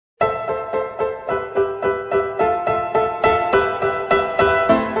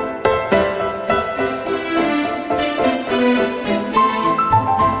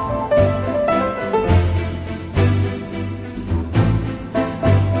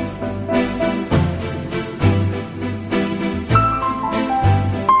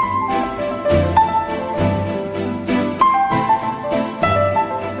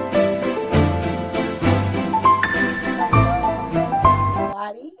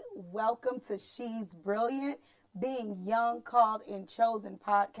Welcome to She's Brilliant, Being Young, Called, and Chosen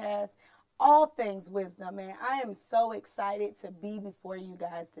podcast. All things wisdom, man. I am so excited to be before you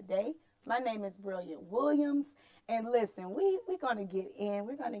guys today. My name is Brilliant Williams. And listen, we're going to get in.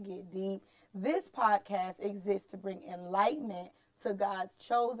 We're going to get deep. This podcast exists to bring enlightenment to God's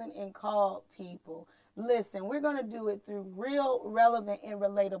chosen and called people. Listen, we're going to do it through real, relevant, and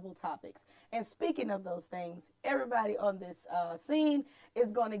relatable topics. And speaking of those things, everybody on this scene is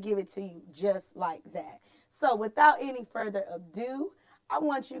going to give it to you just like that. So without any further ado, I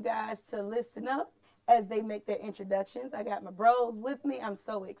want you guys to listen up as they make their introductions. I got my bros with me. I'm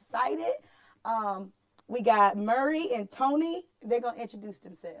so excited. We got Murray and Tony. They're going to introduce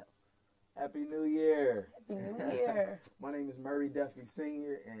themselves. Happy New Year. Happy New Year. My name is Murray Duffy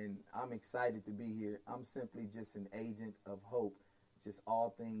Sr., and I'm excited to be here. I'm simply just an agent of hope, just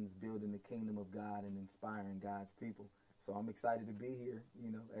all things building the kingdom of God and inspiring God's people. So I'm excited to be here,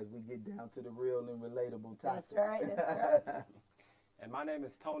 as we get down to the real and relatable topics. That's right. And my name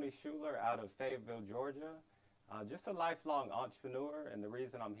is Tony Schuler out of Fayetteville, Georgia. Just a lifelong entrepreneur, and the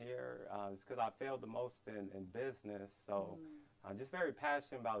reason I'm here is because I failed the most in business. So I'm just very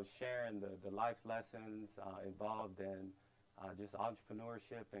passionate about sharing the life lessons involved in just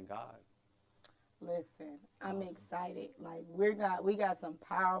entrepreneurship and God. Listen, I'm excited. Like we got some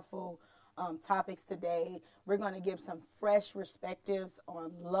powerful topics today. We're going to give some fresh perspectives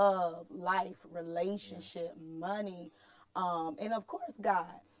on love, life, relationship, money, and of course,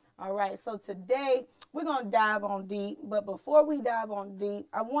 God. All right, so today we're going to dive on deep. But before we dive on deep,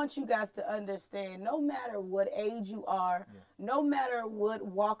 I want you guys to understand no matter what age you are, no matter what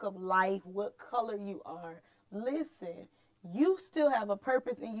walk of life, what color you are, listen, you still have a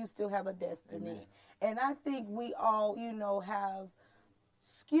purpose and you still have a destiny. Amen. And I think we all, have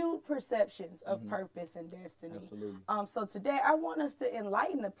skewed perceptions of purpose and destiny. Absolutely. So today I want us to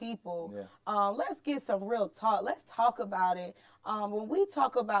enlighten the people. Let's get some real talk. Let's talk about it. When we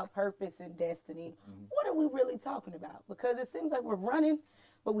talk about purpose and destiny, what are we really talking about? Because it seems like we're running,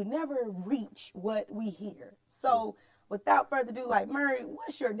 but we never reach what we hear. So without further ado, like Murray,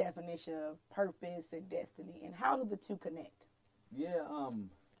 what's your definition of purpose and destiny, and how do the two connect? Yeah,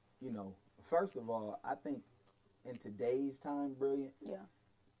 first of all, I think in today's time, Brilliant,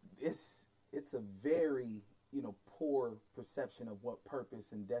 it's a very, poor perception of what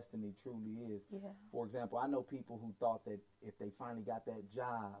purpose and destiny truly is. Yeah. For example, I know people who thought that if they finally got that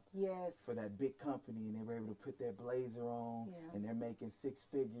job for that big company and they were able to put their blazer on and they're making six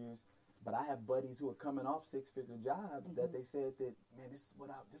figures. But I have buddies who are coming off six-figure jobs that they said that, man, this is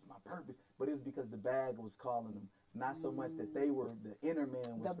my purpose. But it was because the bag was calling them. Not so much that they were, the inner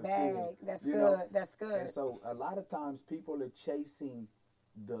man was the bag. That's good. Know? That's good. And so a lot of times people are chasing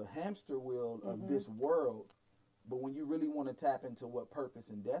the hamster wheel of this world. But when you really want to tap into what purpose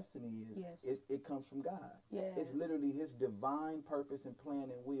and destiny is, it comes from God. Yes. It's literally his divine purpose and plan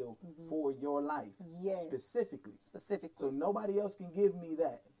and will for your life. Yes. Specifically. Specifically. So nobody else can give me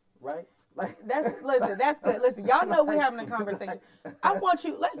that. Right? Like that's good. Listen, y'all know we're having a conversation. I want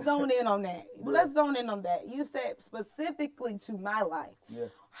you, let's zone in on that. Yeah. Let's zone in on that. You said specifically to my life. Yeah.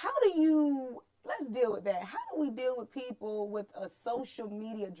 Let's deal with that. How do we deal with people with a social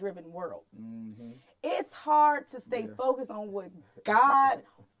media driven world? It's hard to stay focused on what God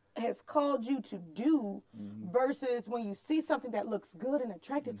has called you to do versus when you see something that looks good and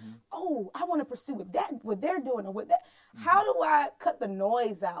attractive. Oh, I want to pursue what they're doing or what that. How do I cut the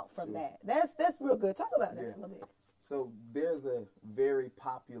noise out from that? That's real good. Talk about that a little bit. So there's a very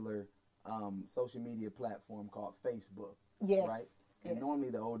popular social media platform called Facebook. Yes. Right? And normally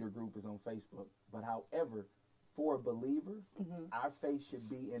the older group is on Facebook. But however, for a believer, our faith should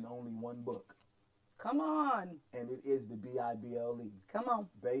be in only one book. Come on. And it is the Bible. Come on.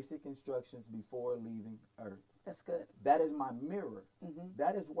 Basic instructions before leaving earth. That's good. That is my mirror.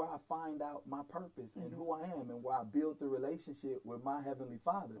 That is where I find out my purpose and who I am and where I build the relationship with my Heavenly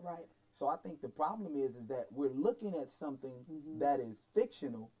Father. Right. So I think the problem is that we're looking at something that is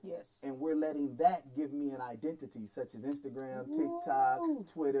fictional. Yes. And we're letting that give me an identity, such as Instagram, TikTok,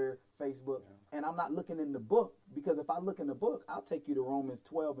 Twitter, Facebook. And I'm not looking in the book, because if I look in the book, I'll take you to Romans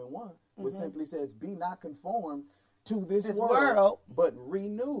 12:1, which simply says, be not conformed to this world, but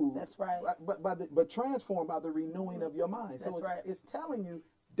renewed. That's right. But transformed by the renewing of your mind. That's so right. It's telling you,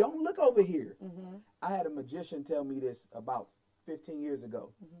 don't look over here. I had a magician tell me this about 15 years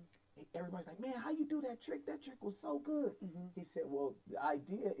ago. Everybody's like, man, how you do that trick? That trick was so good. He said, well, the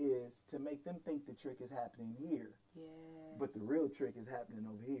idea is to make them think the trick is happening here. Yes. But the real trick is happening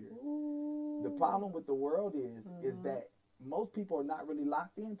over here. Ooh. The problem with the world is that most people are not really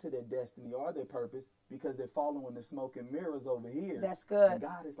locked into their destiny or their purpose because they're following the smoke and mirrors over here. That's good. And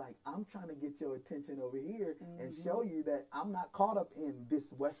God is like, I'm trying to get your attention over here and show you that I'm not caught up in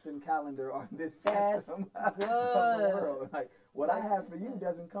this Western calendar or this system of the world. Like, what I have for you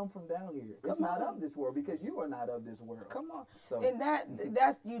doesn't come from down here. It's not of this world because you are not of this world. Come on. So, and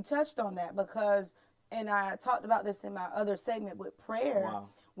that's you touched on that because, and I talked about this in my other segment with prayer. Wow.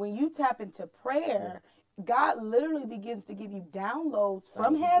 When you tap into prayer, God literally begins to give you downloads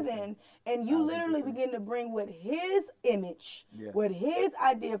from heaven, and you literally begin to bring what his image, what his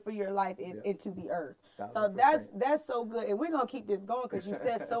idea for your life is into the earth. So that's so good. And we're going to keep this going because you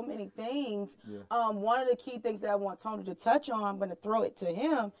said so many things. One of the key things that I want Tony to touch on, I'm going to throw it to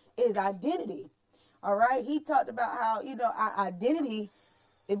him, is identity. All right. He talked about how, our identity,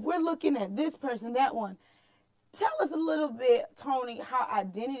 if we're looking at this person, that one, tell us a little bit, Tony, how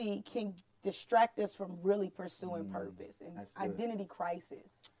identity can distract us from really pursuing purpose and identity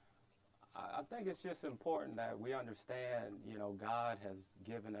crisis. I think it's just important that we understand, God has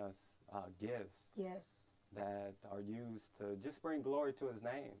given us gifts. Yes. That are used to just bring glory to his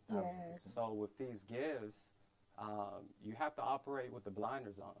name. Yes. So with these gifts, you have to operate with the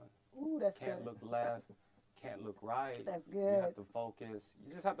blinders on. Ooh, that's Can't look left, can't look right. That's good. You have to focus.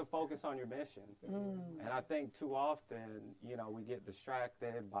 You just have to focus on your mission. And I think too often, we get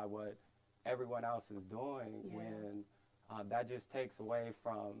distracted by what everyone else is doing when that just takes away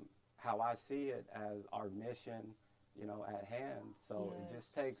from how I see it as our mission, at hand. So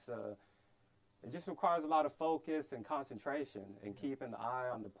it just requires a lot of focus and concentration and keeping the eye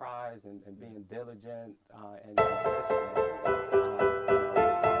on the prize and being diligent and consistent.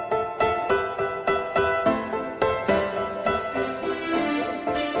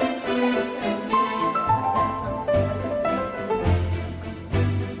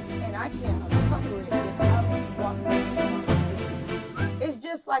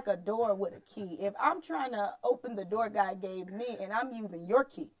 Just like a door with a key. If I'm trying to open the door God gave me and I'm using your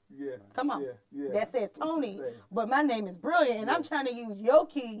key, come on, that says Tony, but my name is Brilliant, and I'm trying to use your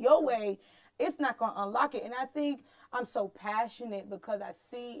key your way, it's not going to unlock it. And I think I'm so passionate because I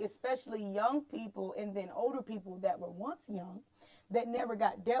see especially young people and then older people that were once young that never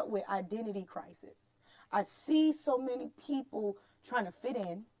got dealt with identity crisis. I see so many people trying to fit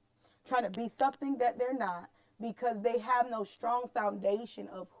in, trying to be something that they're not, because they have no strong foundation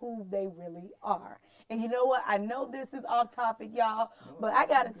of who they really are. And you know what? I know this is off topic, y'all, but I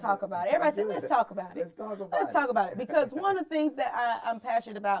got to talk about it. Everybody say, let's talk about it. Let's talk about it. Because one of the things that I'm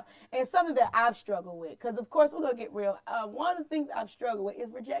passionate about and something that I've struggled with, because, of course, we're going to get real. One of the things I've struggled with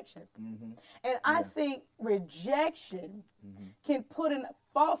is rejection. And I think rejection can put a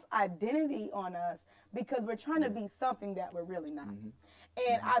false identity on us because we're trying to be something that we're really not.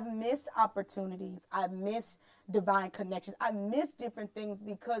 And I've missed opportunities. I've missed divine connections. I've missed different things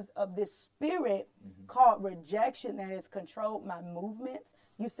because of this spirit called rejection that has controlled my movements.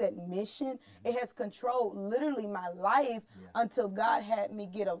 You said mission. It has controlled literally my life until God had me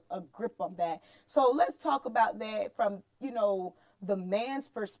get a grip on that. So let's talk about that from, the man's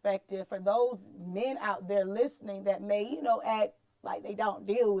perspective, for those men out there listening that may, act like they don't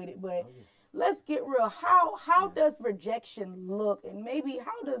deal with it, but let's get real. How does rejection look, and maybe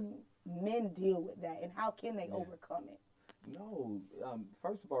how does men deal with that, and how can they overcome it? No,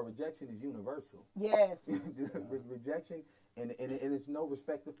 first of all, rejection is universal. Yes. Rejection, and it's no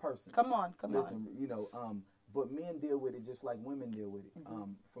respective person. Come on. Listen, but men deal with it just like women deal with it.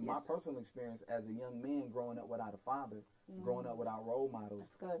 From my personal experience as a young man growing up without a father, growing up without role models,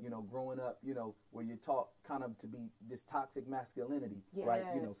 that's good. Growing up, where you're taught kind of to be this toxic masculinity, right?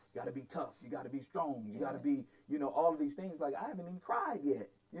 You got to be tough, you got to be strong, you got to be, all of these things. Like, I haven't even cried yet.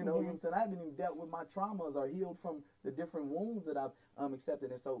 You know what I'm saying? I haven't even dealt with my traumas or healed from the different wounds that I've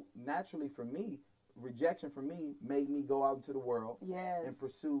accepted. And so naturally for me, rejection for me made me go out into the world and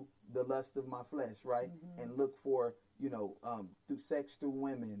pursue the lust of my flesh, right? And look for, through sex, through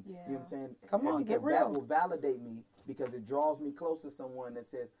women. You know what I'm saying? Come on, get real. That will validate me because it draws me close to someone that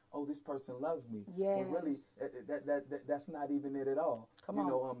says, oh, this person loves me. Yes. When really, that's not even it at all. Come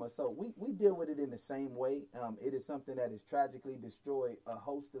on. So we deal with it in the same way. It is something that has tragically destroyed a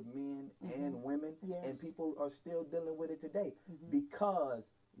host of men and women, and people are still dealing with it today because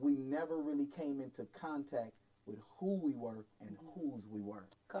we never really came into contact with who we were and whose we were.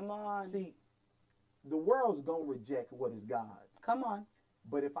 Come on. See, the world's going to reject what is God's. Come on.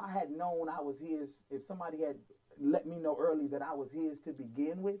 But if I had known I was his, if somebody had let me know early that I was his to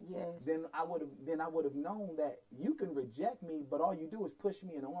begin with, then I would have known that you can reject me, but all you do is push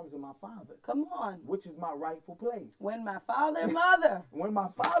me in the arms of my Father. Come on. Which is my rightful place. When my father and mother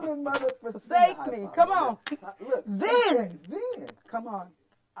forsake me. Come on. Look, then come on.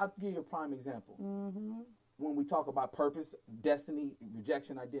 I'll give you a prime example. When we talk about purpose, destiny,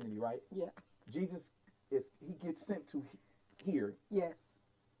 rejection, identity, right? Yeah. Jesus he gets sent to here. Yes.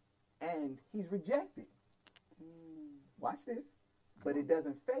 And he's rejected. Watch this. But it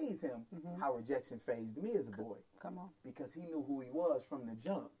doesn't faze him how rejection fazed me as a boy. Come on. Because he knew who he was from the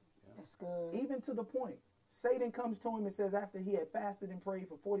jump. That's good. Even to the point, Satan comes to him and says after he had fasted and prayed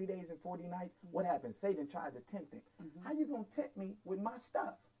for 40 days and 40 nights, what happened? Satan tried to tempt him. How you going to tempt me with my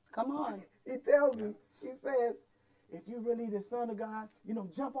stuff? Come on. He tells him, he says, if you really the Son of God,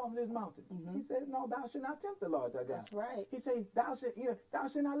 jump off this mountain. He says, no, thou shalt not tempt the Lord thy God. That's right. He says, thou shalt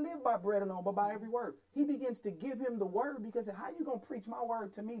not live by bread alone, but by every word. He begins to give him the word because how you going to preach my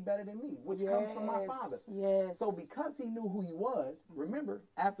word to me better than me, which comes from my Father. Yes. So because he knew who he was, remember,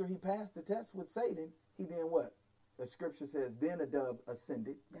 after he passed the test with Satan, he then what? The scripture says, then a dove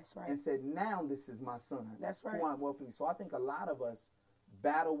ascended. That's right. And said, now this is my son. That's right. Who I'm welcoming. So I think a lot of us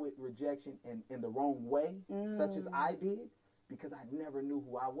battle with rejection in the wrong way, such as I did, because I never knew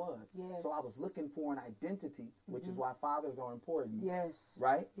who I was. Yes. So I was looking for an identity, which is why fathers are important. Yes.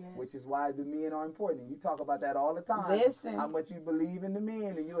 Right? Yes. Which is why the men are important. You talk about that all the time. Listen. How much you believe in the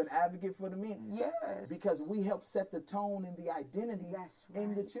men and you're an advocate for the men. Yes. Because we help set the tone and the identity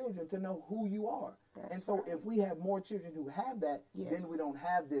in the children to know who you are. And so if we have more children who have that, then we don't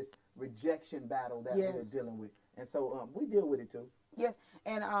have this rejection battle that we're dealing with. And so we deal with it too. Yes.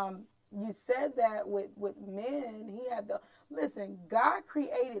 And you said that with men, he had listen, God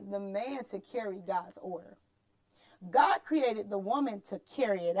created the man to carry God's order. God created the woman to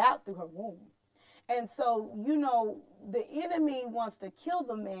carry it out through her womb. And so, the enemy wants to kill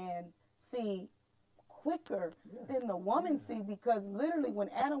the man, quicker than the woman, because literally when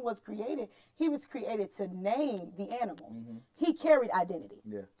Adam was created, he was created to name the animals. He carried identity.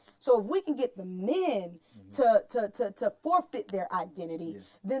 Yeah. So if we can get the men to forfeit their identity,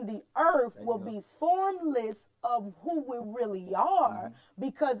 then the earth will be formless of who we really are,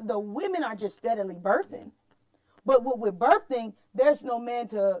 because the women are just steadily birthing. But what we're birthing, there's no man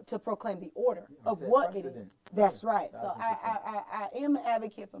to proclaim the order of what it is. That's right. So I am an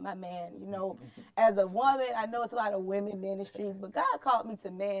advocate for my man. As a woman, I know it's a lot of women ministries, but God called me to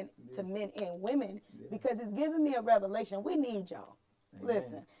men and women because He's giving me a revelation. We need y'all. Amen.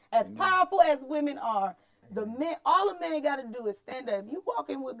 Listen, as powerful as women are, all a man got to do is stand up. If you're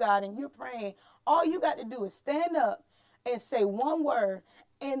walking with God and you're praying, all you got to do is stand up and say one word,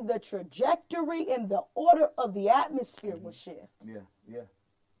 and the trajectory and the order of the atmosphere will shift. Yeah.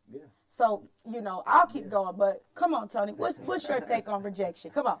 So, I'll keep going, but come on, Tony. What's your take on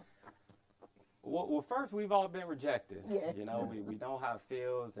rejection? Come on. Well, first, we've all been rejected. Yes. We don't have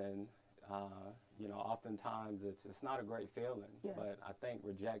feels, and, oftentimes it's not a great feeling. Yeah. But I think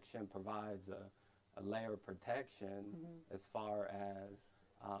rejection provides a layer of protection as far as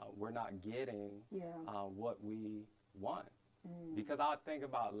we're not getting what we want. Because I think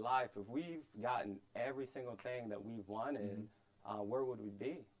about life, if we've gotten every single thing that we've wanted, where would we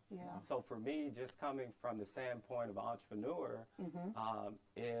be? Yeah. So for me, just coming from the standpoint of an entrepreneur,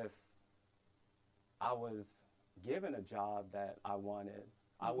 if I was given a job that I wanted,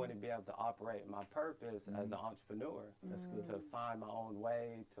 I wouldn't be able to operate my purpose as an entrepreneur. That's good. To find my own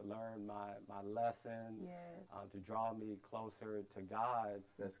way, to learn my lessons, to draw me closer to God.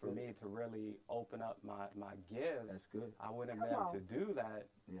 That's for good. Me to really open up my gifts. That's good. I wouldn't be able to do that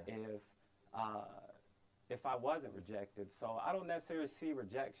if I wasn't rejected. So I don't necessarily see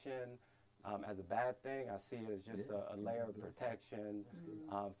rejection as a bad thing. I see it as just a layer of protection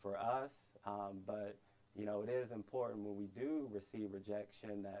for us. But it is important when we do receive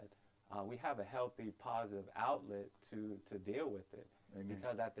rejection that we have a healthy, positive outlet to deal with it. Amen.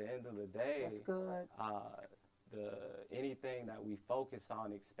 Because at the end of the day, that's good. Anything that we focus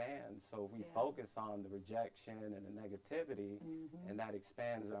on expands. So if we focus on the rejection and the negativity, and that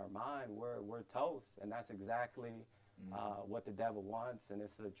expands our mind, we're toast. And that's exactly what the devil wants, and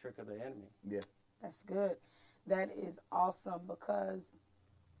it's a trick of the enemy. Yeah, that's good. That is awesome, because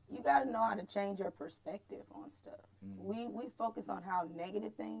you got to know how to change your perspective on stuff. We focus on how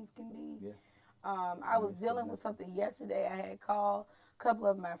negative things can be. Yeah. I was dealing with something yesterday. I had called a couple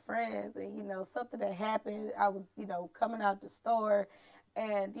of my friends, and something that happened. I was coming out the store,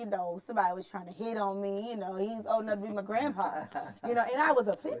 and, you know, somebody was trying to hit on me. You know, he was old enough to be my grandpa. You know, and I was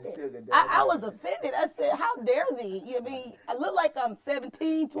offended. I was offended. I said, how dare thee? You know, I mean, I look like I'm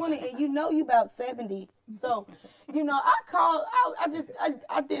 17, 20, and you know you about 70. So, you know,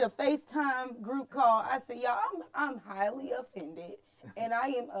 I did a FaceTime group call. I said, y'all, I'm highly offended, and I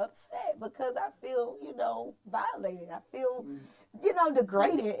am upset because I feel, you know, violated. I feel, you know,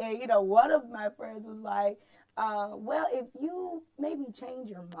 degraded. And, you know, one of my friends was like, well, if you maybe change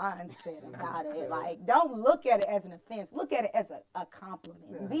your mindset about it, like, don't look at it as an offense. Look at it as a compliment.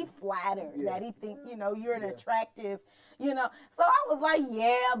 Yeah. Be flattered that he think, you know, you're an attractive, you know. So I was like,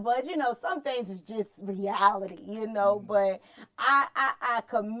 yeah, but, you know, some things is just reality, you know. But I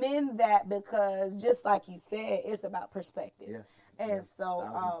commend that because just like you said, it's about perspective. Yeah. And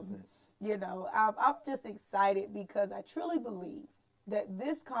so, you know, I'm just excited because I truly believe that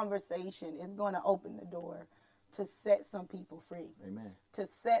this conversation is going to open the door to set some people free. Amen. To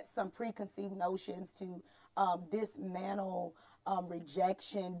set some preconceived notions, to dismantle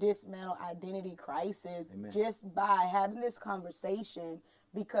rejection, dismantle identity crisis. Amen. Just by having this conversation.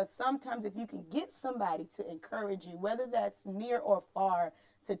 Because sometimes if you can get somebody to encourage you, whether that's near or far,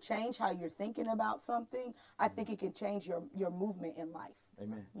 to change how you're thinking about something, I think it can change your movement in life.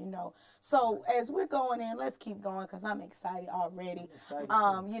 Amen. You know, so as we're going in, let's keep going because I'm excited already.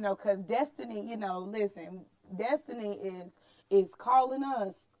 You know, because destiny, you know, listen, destiny is calling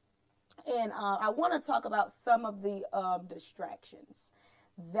us, and I want to talk about some of the distractions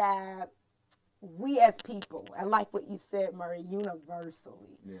that we as people, I like what you said, Murray,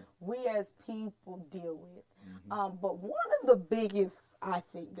 universally, we as people deal with. Mm-hmm. But one of the biggest, I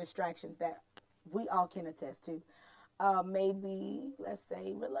think, distractions that we all can attest to, maybe, let's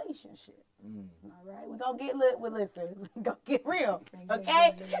say, relationships. All right, we're going to get lit with listen. Go get real,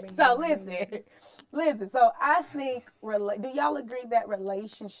 okay? So listen. So I think, do y'all agree that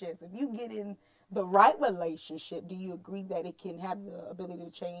relationships, if you get in the right relationship, do you agree that it can have the ability to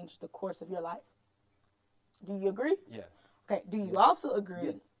change the course of your life? Do you agree? Yeah. Okay, do you also agree?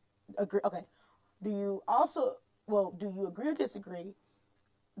 Yes. Agree. Okay. Do you agree or disagree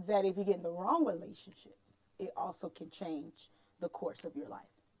that if you get in the wrong relationships, it also can change the course of your life?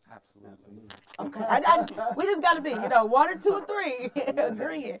 Absolutely. Okay. We just got to be, you know, 1 or 2 or 3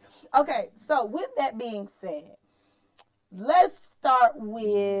 agreeing. Okay. So with that being said, let's start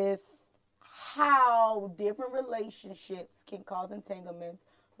with how different relationships can cause entanglements.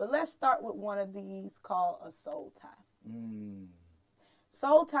 But let's start with one of these called a soul tie.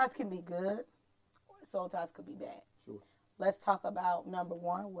 Soul ties can be good, or soul ties could be bad. Sure. Let's talk about number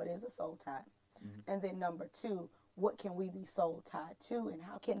 1, what is a soul tie? Mm-hmm. And then number 2, what can we be soul tied to, and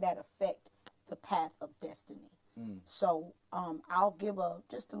how can that affect the path of destiny? So I'll give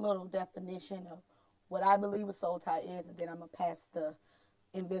just a little definition of what I believe a soul tie is, and then I'm going to pass the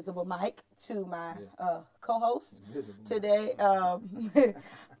invisible mic to my co-host today.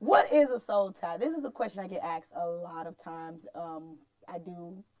 What is a soul tie? This is a question I get asked a lot of times. I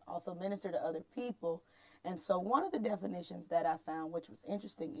do also minister to other people. And so one of the definitions that I found, which was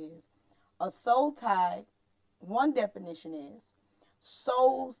interesting, is a soul tie. One definition is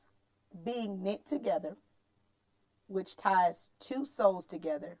souls being knit together, which ties 2 souls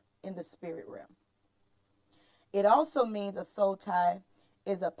together in the spirit realm. It also means a soul tie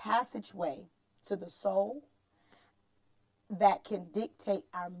is a passageway to the soul that can dictate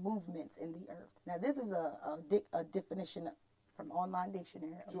our movements in the earth. Now, this is a definition from Online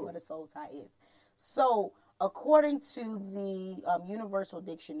Dictionary of what a soul tie is. So, according to the Universal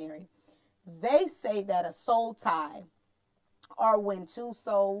Dictionary, they say that a soul tie are when 2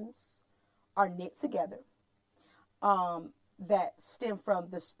 souls are knit together that stem from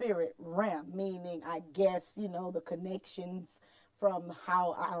the spirit realm, meaning, I guess, you know, the connections from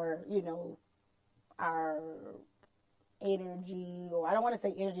how our energy, or I don't want to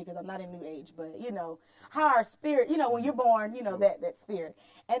say energy because I'm not in New Age, but, you know, how our spirit, you know, when you're born, you know, that spirit.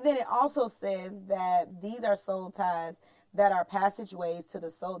 And then it also says that these are soul ties that are passageways to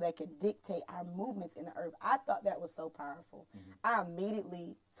the soul that can dictate our movements in the earth. I thought that was so powerful.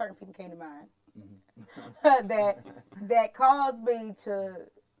 Certain people came to mind that caused me to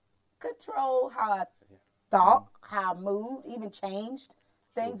control how I thought, how I moved, even changed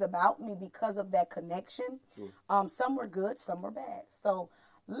things about me because of that connection. Some were good, some were bad. So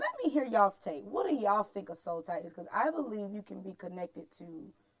let me hear y'all's take. What do y'all think a soul tie is? Because I believe you can be connected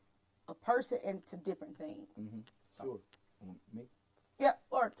to a person and to different things. So. Me? Yeah,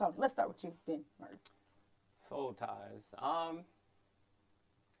 or Tony. Let's start with you then, Murray. Soul ties.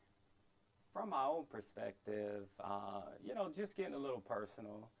 From my own perspective, you know, just getting a little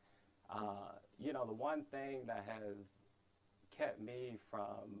personal, you know, the one thing that has kept me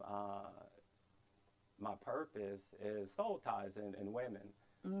from my purpose is soul ties and women,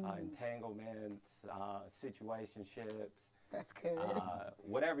 entanglements, situationships. That's good.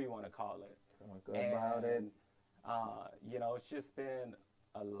 Whatever you want to call it. And, you know, it's just been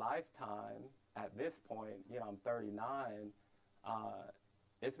a lifetime at this point. You know, I'm 39.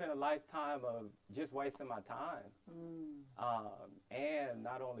 It's been a lifetime of just wasting my time. And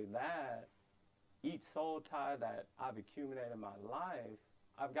not only that, each soul tie that I've accumulated in my life,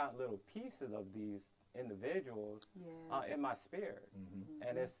 I've got little pieces of these individuals in my spirit.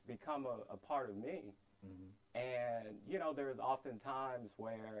 And it's become a part of me. And, you know, there's often times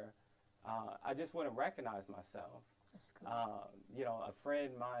where I just wouldn't recognize myself. That's good. You know, a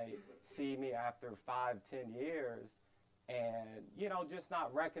friend might see me after 5-10 years and, you know, just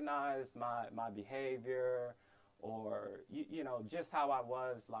not recognize my behavior or, you know, just how I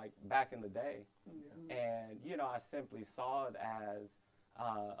was like back in the day. And, you know, I simply saw it as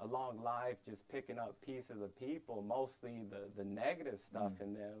a long life just picking up pieces of people, mostly the negative stuff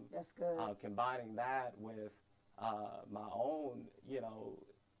in them. That's good. Combining that with my own, you know,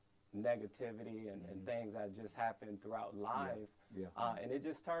 negativity and things that just happen throughout life. And it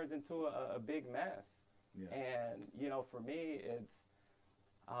just turns into a big mess. And, you know, for me, it's,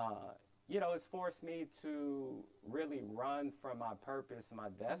 you know, it's forced me to really run from my purpose and my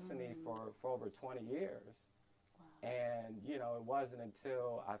destiny for over 20 years. And, you know, it wasn't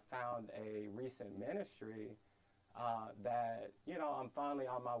until I found a recent ministry that, you know, I'm finally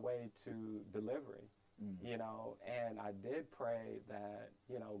on my way to delivery, you know, and I did pray that,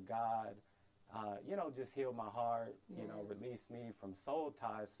 you know, God, you know, just heal my heart, you know, release me from soul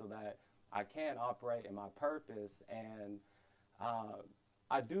ties so that I can operate in my purpose. And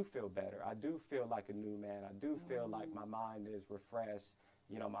I do feel better. I do feel like a new man. I do feel like my mind is refreshed.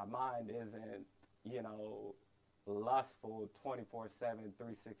 You know, my mind isn't, you know, lustful 24/7,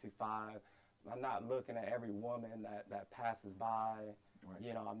 365. I'm not looking at every woman that passes by.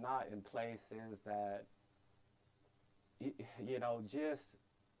 You know, I'm not in places that, you know, just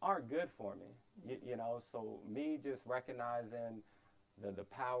aren't good for me. You know, so me just recognizing the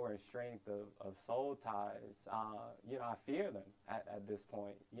power and strength of soul ties, you know, I fear them at this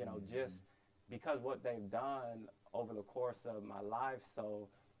point, you know, just because what they've done over the course of my life. So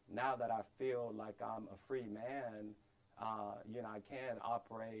now that I feel like I'm a free man, you know, I can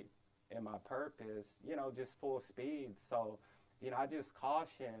operate in my purpose, you know, just full speed. So, you know, I just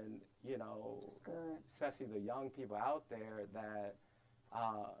caution, you know, especially the young people out there that,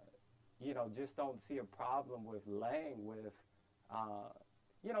 you know, just don't see a problem with laying with,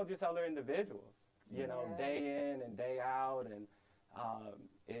 you know, just other individuals, you know, day in and day out. And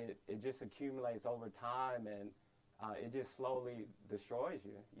it just accumulates over time, and it just slowly destroys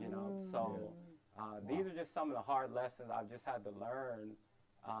you, you know. So these are just some of the hard lessons I've just had to learn,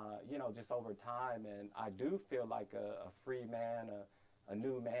 you know, just over time. And I do feel like a free man, a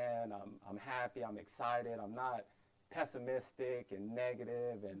new man. I'm happy. I'm excited. I'm not pessimistic and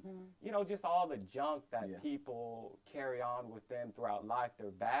negative and, you know, just all the junk that people carry on with them throughout life,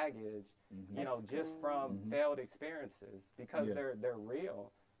 their baggage, you know, just from failed experiences, because they're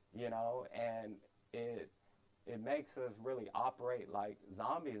real, you know, and it makes us really operate like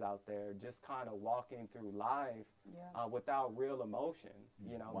zombies out there, just kind of walking through life without real emotion,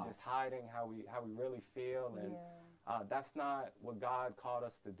 you know, just hiding how we really feel. And that's not what God called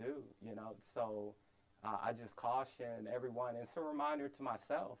us to do, you know. So I just caution everyone. It's a reminder to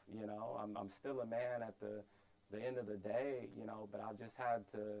myself, you know, I'm still a man at the end of the day, you know, but I just had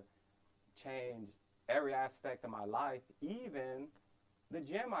to change every aspect of my life, even the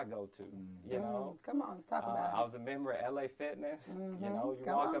gym I go to, you know. Come on, talk about it. I was a member of LA Fitness. You know,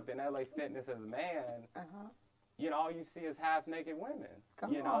 you walk up in LA Fitness as a man, you know, all you see is half-naked women,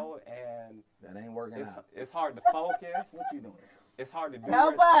 you know, and that ain't working out. It's hard to focus. What you doing? It's hard to do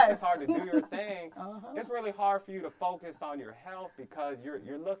It's hard to do your thing. It's really hard for you to focus on your health because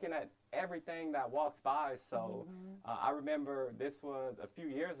you're looking at everything that walks by. So I remember this was a few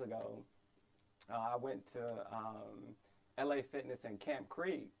years ago. I went to LA Fitness in Camp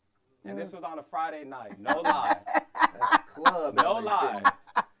Creek, and this was on a Friday night. No lie. That's club. No LA lie. Fitness.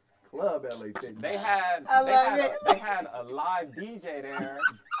 Club LA Fitness. They had a live DJ there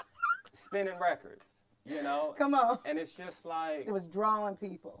spinning records, you know. Come on. And it's just like, it was drawing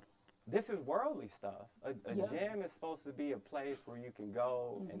people. This is worldly stuff. A gym is supposed to be a place where you can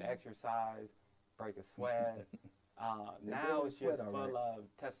go and exercise, break a sweat. Now it's just full of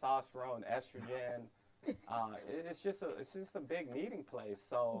testosterone, estrogen. It's just a big meeting place.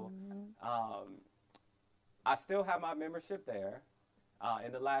 So I still have my membership there.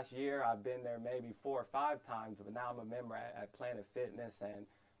 In the last year, I've been there maybe 4 or 5 times, but now I'm a member at Planet Fitness. And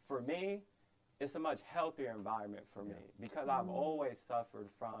for me, it's a much healthier environment for me because I've always suffered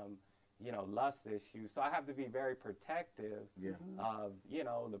from, lust issues. So I have to be very protective of,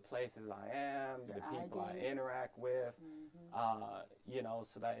 the places I am, the people I interact with,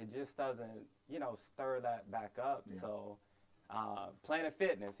 so that it just doesn't, stir that back up. Yeah. So Planet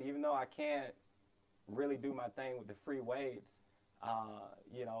Fitness, even though I can't really do my thing with the free weights,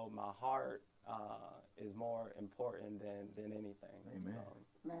 my heart is more important than anything. Amen.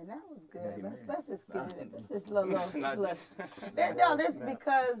 Man, that was good. Let's just get it. This is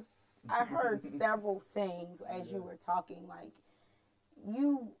because I heard several things as you were talking, like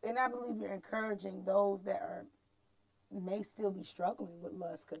and I believe you're encouraging those that may still be struggling with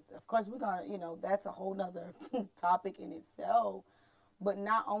lust, because of course we're gonna, that's a whole nother topic in itself. But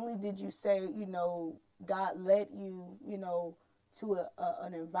not only did you say, God led you, to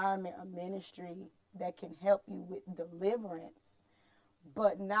an environment, a ministry that can help you with deliverance,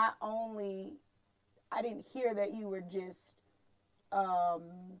 but not only, I didn't hear that you were just,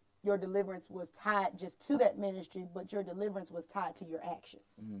 your deliverance was tied just to that ministry, but your deliverance was tied to your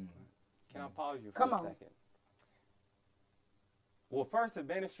actions. Mm. Can I pause you for a second? Well, first, the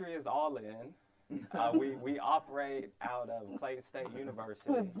ministry is all in. We operate out of Clayton State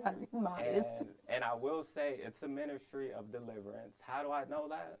University. Very modest. And I will say it's a ministry of deliverance. How do I know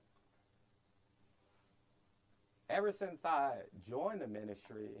that? Ever since I joined the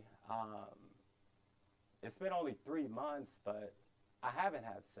ministry, it's been only 3 months, but I haven't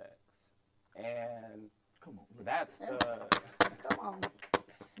had sex. And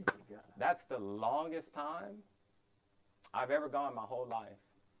that's the longest time I've ever gone my whole life.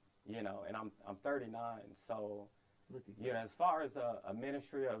 And I'm 39, so as far as a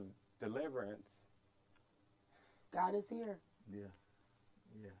ministry of deliverance, God is here. Yeah.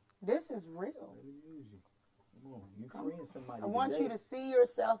 This is real. Let me use you. Come on, you freeing somebody. I want you to see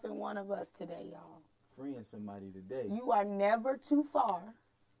yourself in one of us today, y'all. Freeing somebody today. You are never too far.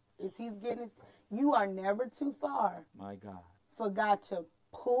 You are never too far. My God. For God to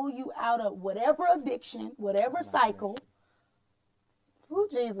pull you out of whatever addiction, whatever cycle. Ooh,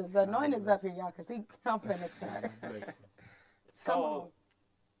 Jesus, the anointing is up here, y'all, because I'm finna start. So,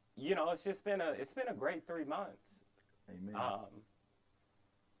 it's been a great 3 months. Amen.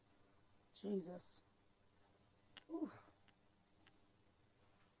 Jesus. Ooh.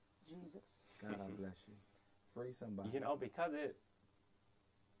 Jesus. God, I bless you. Free somebody. Because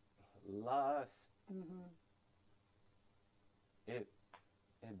lust,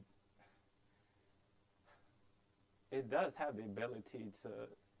 it does have the ability to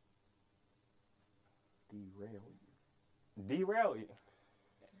derail you.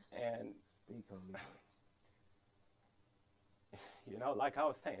 And speak on that. Like I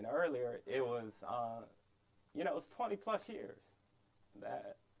was saying earlier, it was it was 20 plus years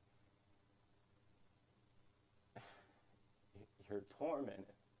that you're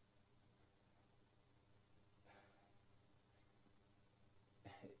tormented.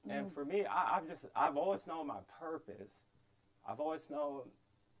 And for me, I've always known my purpose. I've always known,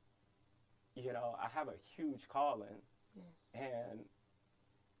 I have a huge calling. Yes. And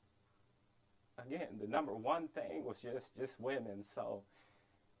again, the number one thing was just women. So,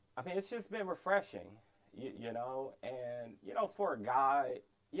 it's just been refreshing, and, for a guy,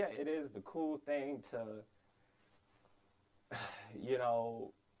 yeah, it is the cool thing to,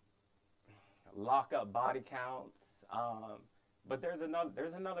 lock up body counts. But there's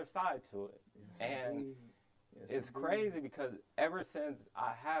another side to it. Yes, and it's crazy because ever since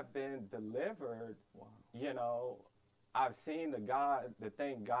I have been delivered, I've seen the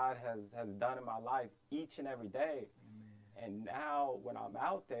thing God has done in my life each and every day. Amen. And now when I'm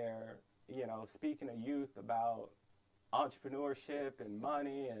out there, speaking to youth about entrepreneurship and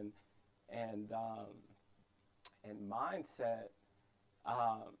money and mindset,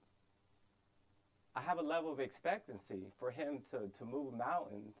 I have a level of expectancy for him to move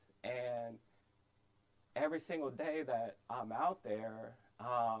mountains. And every single day that I'm out there,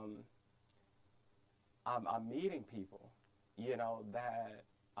 I'm meeting people, that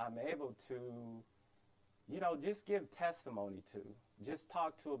I'm able to, just give testimony to, just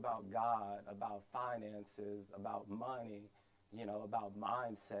talk to about God, about finances, about money, about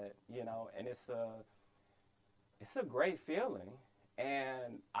mindset, and it's a great feeling.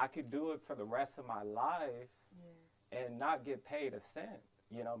 And I could do it for the rest of my life and not get paid a cent,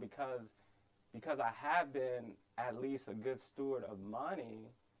 because I have been at least a good steward of money.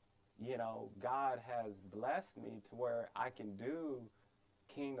 God has blessed me to where I can do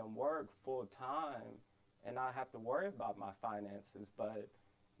kingdom work full time and not have to worry about my finances. But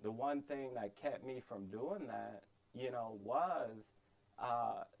the one thing that kept me from doing that, was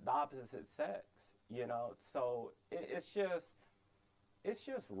the opposite sex, So it's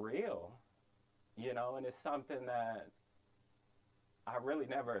just real, and it's something that I really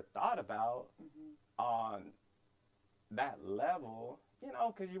never thought about on that level,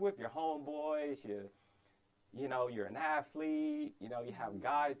 because you're with your homeboys, you're an athlete, you have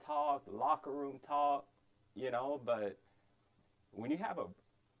guy talk, locker room talk, but when you have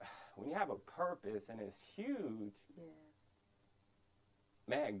a purpose and it's huge, yes,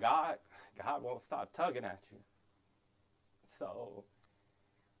 man, God won't stop tugging at you. So,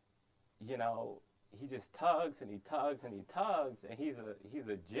 he just tugs and he tugs and he tugs, and he's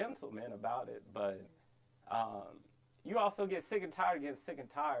a gentleman about it. But you also get sick and tired of getting sick and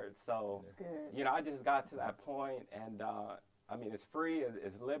tired. So, that's good. I just got to that point, and it's free,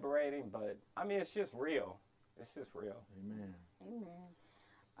 it's liberating, but it's just real. It's just real. Amen. Amen.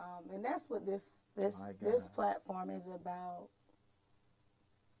 And that's what this platform is about.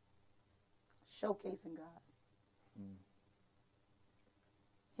 Showcasing God. Mm.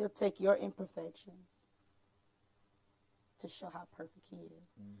 He'll take your imperfections to show how perfect he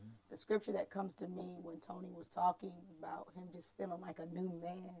is. Mm-hmm. The scripture that comes to me when Tony was talking about him just feeling like a new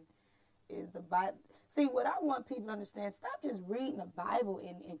man is the Bible. See, what I want people to understand, stop just reading the Bible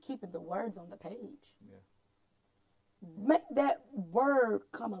and keeping the words on the page. Yeah. Make that word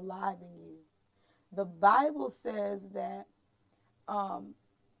come alive in you. The Bible says that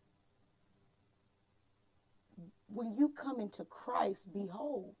when you come into Christ,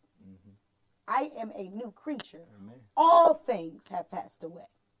 behold, I am a new creature. Amen. All things have passed away.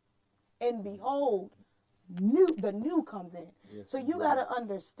 And behold, the new comes in. Yes, so you got to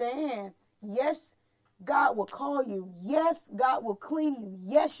understand, yes, God will call you. Yes, God will clean you.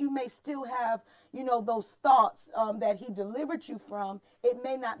 Yes, you may still have, those thoughts that he delivered you from. It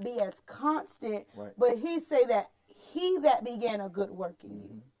may not be as constant, right. But he say that he that began a good work in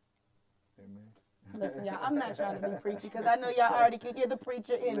you. Amen. Listen, y'all, I'm not trying to be preachy because I know y'all already can hear the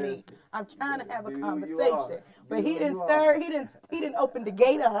preacher in me. I'm trying to have a conversation. But he didn't stir, he didn't open the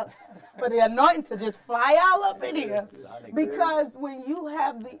gate up for the anointing to just fly all up in here. Because when you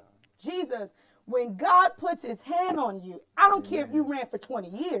have Jesus, when God puts his hand on you, I don't care if you ran for 20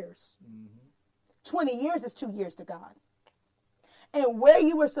 years. 20 years is 2 years to God. And where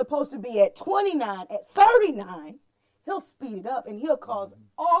you were supposed to be at 29, at 39, he'll speed it up, and he'll cause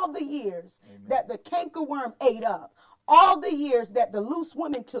all the years that the cankerworm ate up, all the years that the loose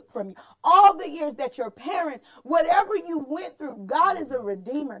women took from you, all the years that your parents, whatever you went through, God is a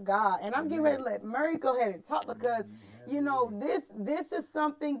redeemer God. And I'm getting ready to let Murray go ahead and talk because, this is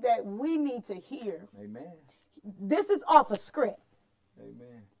something that we need to hear. Amen. This is off a script.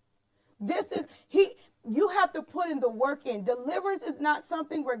 Amen. You have to put in the work in. Deliverance is not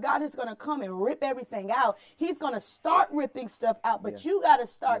something where God is going to come and rip everything out. He's going to start ripping stuff out, but you got to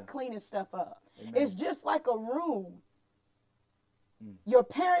start cleaning stuff up. Amen. It's just like a room. Your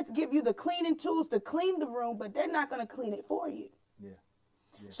parents give you the cleaning tools to clean the room, but they're not going to clean it for you. Yeah.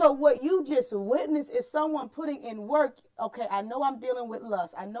 So what you just witnessed is someone putting in work. Okay, I know I'm dealing with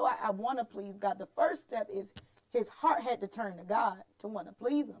lust. I know I want to please God. The first step is his heart had to turn to God to want to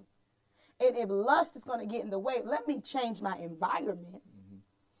please him. And if lust is going to get in the way, let me change my environment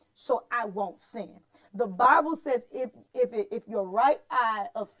so I won't sin. The Bible says if your right eye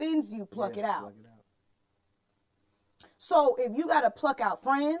offends you, pluck it out. So if you got to pluck out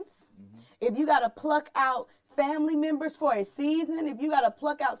friends, if you got to pluck out family members for a season, if you got to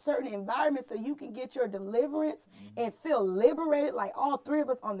pluck out certain environments so you can get your deliverance and feel liberated, like all three of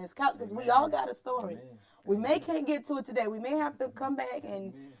us on this couch, because we all got a story. We can't get to it today. We may have to come back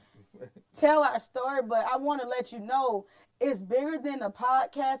and tell our story, but I want to let you know it's bigger than a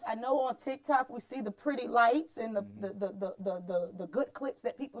podcast. I know on TikTok we see the pretty lights and the good clips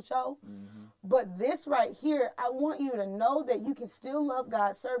that people show. But this right here, I want you to know that you can still love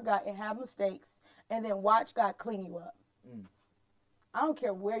God, serve God, and have mistakes, and then watch God clean you up. I don't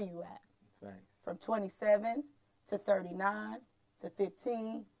care where you at. Thanks. From 27 to 39 to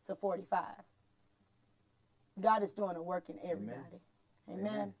 15 to 45. God is doing a work in everybody.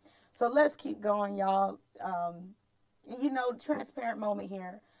 Amen. So let's keep going, y'all. Transparent moment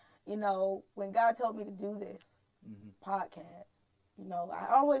here. When God told me to do this podcast,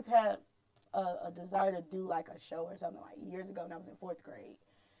 I always had a desire to do like a show or something like years ago when I was in 4th grade.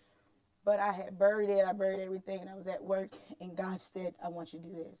 But I had buried it. I buried everything, and I was at work, and God said, I want you to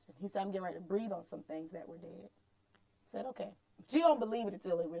do this. And he said, I'm getting ready to breathe on some things that were dead. I said, okay. But you don't believe it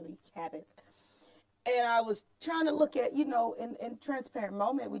until it really happens. And I was trying to look at, in transparent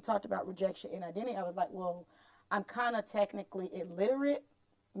moment, we talked about rejection and identity. I was like, well, I'm kind of technically illiterate,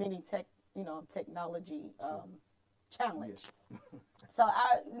 meaning technology challenge. Yeah. So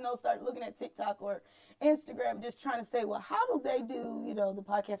I, started looking at TikTok or Instagram, just trying to say, well, how do they do, the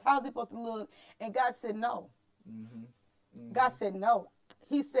podcast? How's it supposed to look? And God said no. Mm-hmm. Mm-hmm. God said no.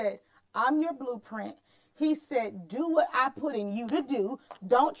 He said, I'm your blueprint. He said, do what I put in you to do.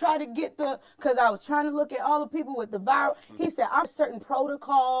 Don't try to get because I was trying to look at all the people with the viral. He said, I'm certain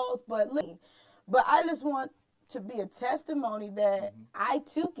protocols, but I just want to be a testimony that I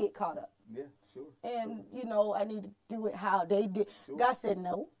too get caught up. Yeah, sure. And, I need to do it how they did. Sure. God said,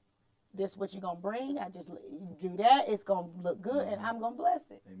 no, this is what you're going to bring. I just do that. It's going to look good, and I'm going to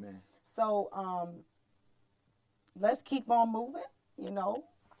bless it. Amen. So let's keep on moving,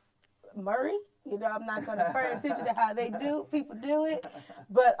 Murray. I'm not going to pay attention to how people do it.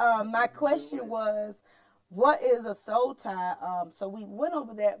 But my question was, what is a soul tie? So we went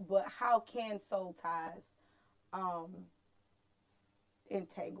over that, but how can soul ties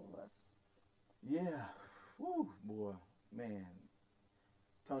entangle us? Yeah. Woo, boy, man.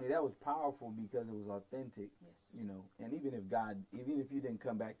 Tony, that was powerful because it was authentic. Yes. And even if you didn't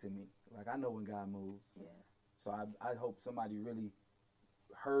come back to me, like I know when God moves. Yeah. So I hope somebody really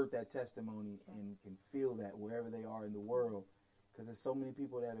heard that testimony and can feel that wherever they are in the world, because there's so many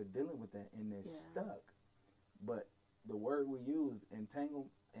people that are dealing with that and they're stuck. But the word we use,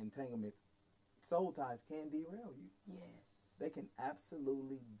 entanglement, soul ties can derail you. Yes. They can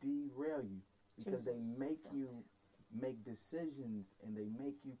absolutely derail you because they make you make decisions and they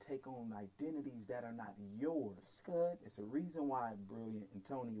make you take on identities that are not yours. That's good. It's a reason why, Brilliant and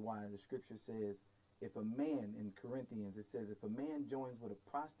Tony, why the scripture says, if a man, in Corinthians, it says, if a man joins with a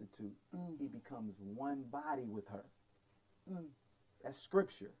prostitute, he becomes one body with her. That's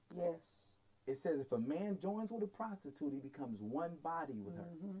scripture. Yes. It says, if a man joins with a prostitute, he becomes one body with her.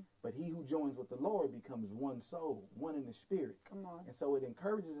 But he who joins with the Lord becomes one soul, one in the spirit. Come on. And so it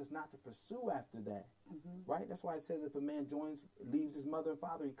encourages us not to pursue after that. Right? That's why it says if a man leaves his mother and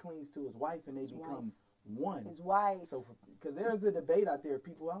father, he clings to his wife and they become one. His wife. So, because there's a debate out there,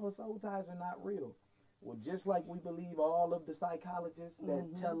 people, soul ties are not real. Well, just like we believe all of the psychologists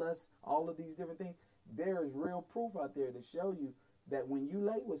that tell us all of these different things, there is real proof out there to show you that when you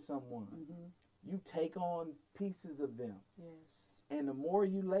lay with someone, you take on pieces of them. Yes. And the more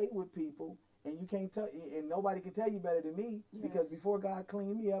you lay with people, and you can't tell, and nobody can tell you better than me, because before God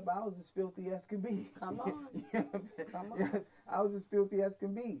cleaned me up, I was as filthy as can be. Come on. You know what I'm saying? Come on. I was as filthy as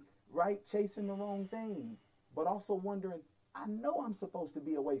can be, right? Chasing the wrong thing, but also wondering, I know I'm supposed to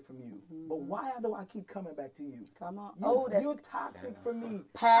be away from you, but why do I keep coming back to you? Come on. You're toxic for me.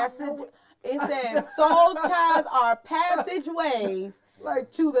 Passage. It says soul ties are passageways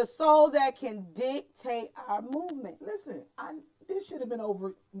to the soul that can dictate our movement. Listen, this should have been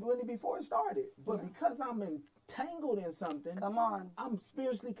over before it started, but because I'm entangled in something, come on, I'm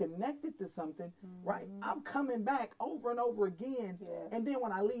spiritually connected to something, right? I'm coming back over and over again, and then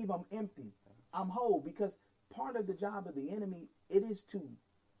when I leave, I'm empty. I'm whole, because part of the job of the enemy, it is to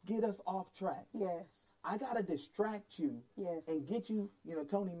get us off track. Yes. I got to distract you. Yes. And get you,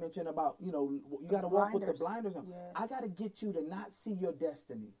 Tony mentioned about, you got to walk with the blinders on. Yes. I got to get you to not see your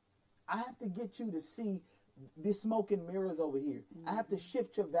destiny. I have to get you to see this smoke and mirrors over here. I have to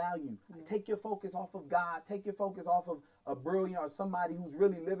shift your value. Take your focus off of God. Take your focus off of a Brilliant or somebody who's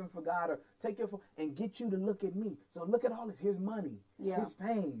really living for God, or take your and get you to look at me. So look at all this. Here's money. Here's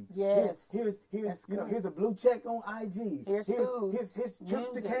fame. Yes. Here's a blue check on IG. Here's food. Here's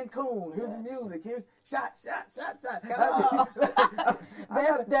trips to Cancun. Here's music. Here's shot.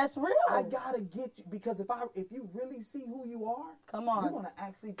 That's real. I gotta get you, because if you really see who you are, come on, you're gonna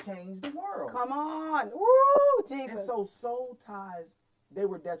actually change the world. Come on. Woo, Jesus. And so soul ties, they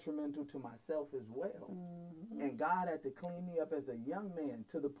were detrimental to myself as well. And God had to clean me up as a young man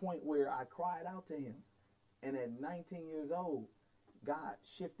to the point where I cried out to him. And at 19 years old, God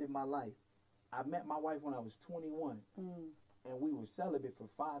shifted my life. I met my wife when I was 21, and we were celibate for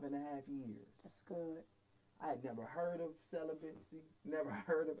 5.5 years. That's good. I had never heard of celibacy, I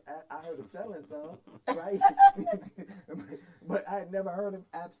heard of selling some, right? but I had never heard of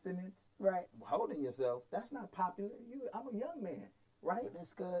abstinence. Right. Holding yourself, that's not popular. I'm a young man, right?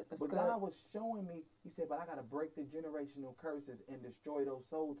 That's good. But God was showing me, he said, but I got to break the generational curses and destroy those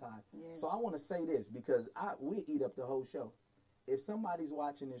soul ties. Yes. So I want to say this, because we eat up the whole show. If somebody's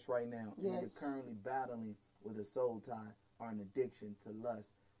watching this right now, and you're currently battling with a soul tie or an addiction to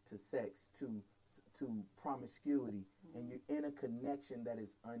lust, to sex, to promiscuity, and you're in a connection that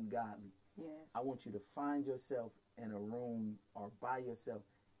is ungodly, I want you to find yourself in a room or by yourself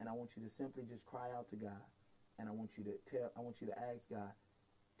And I want you to simply just cry out to God. And I want you to ask God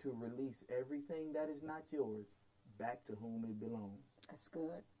to release everything that is not yours back to whom it belongs. That's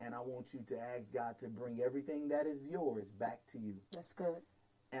good. And I want you to ask God to bring everything that is yours back to you. That's good.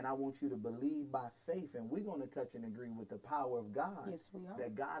 And I want you to believe by faith, and we're going to touch and agree with the power of God. Yes, we are.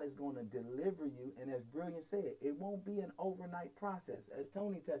 That God is going to deliver you. And as Brilliant said, it won't be an overnight process. As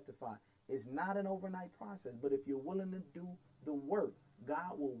Tony testified, it's not an overnight process. But if you're willing to do the work,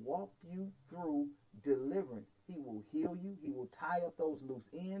 God will walk you through deliverance. He will heal you. He will tie up those loose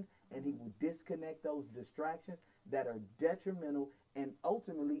ends, and he will disconnect those distractions that are detrimental and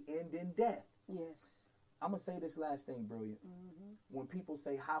ultimately end in death. Yes. I'm going to say this last thing, Brilliant. Mm-hmm. When people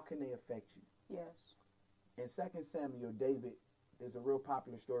say, how can they affect you? Yes. In 2 Samuel, David, there's a real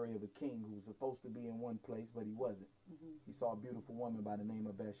popular story of a king who was supposed to be in one place, but he wasn't. Mm-hmm. He saw a beautiful woman by the name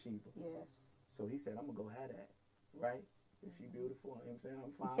of Bathsheba. Yes. So he said, I'm going to go have that, right? Is she beautiful? You know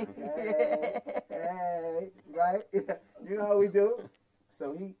what I'm saying? I'm fine. Hey, right? You know how we do.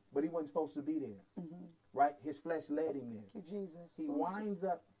 So but he wasn't supposed to be there, mm-hmm. right? His flesh led him there. Thank you, Jesus. He winds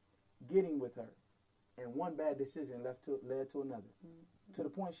up getting with her, and one bad decision led to another, mm-hmm. to the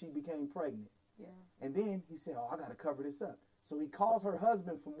point she became pregnant. Yeah. And then he said, I got to cover this up. So he calls her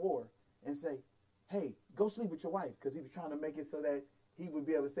husband from war and say, hey, go sleep with your wife, because he was trying to make it so that he would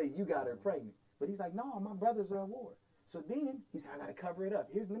be able to say, you got her pregnant. But he's like, no, my brothers are at war. So then he said, I got to cover it up.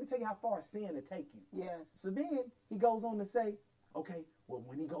 Let me tell you how far sin will take you. Yes. So then he goes on to say, okay, well,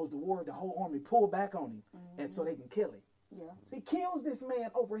 when he goes to war, the whole army pull back on him, mm-hmm. and so they can kill him. Yeah. So he kills this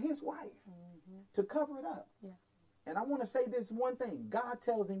man over his wife, mm-hmm. to cover it up. Yeah. And I want to say this one thing. God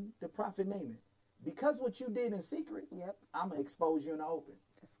tells him, the prophet Naaman, because what you did in secret, yep. I'm going to expose you in the open.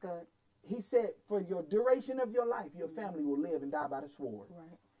 That's good. He said, for your duration of your life, your mm-hmm. family will live and die by the sword.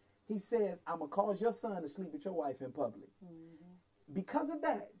 Right. He says, I'm going to cause your son to sleep with your wife in public. Mm-hmm. Because of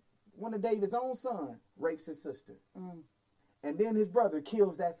that, one of David's own son rapes his sister. Mm. And then his brother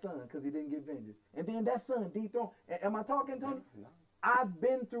kills that son because he didn't get vengeance. And then that son dethroned. Am I talking, Tony? No. I've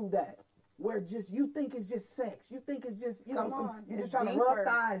been through that. Where just you think it's just sex. You think it's just, you're just trying to rub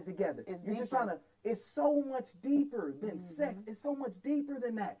thighs together. It's so much deeper than mm-hmm. sex. It's so much deeper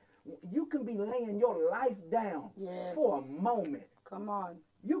than that. You can be laying your life down yes. for a moment. Come on.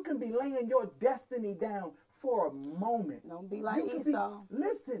 You can be laying your destiny down for a moment. Don't be like Esau.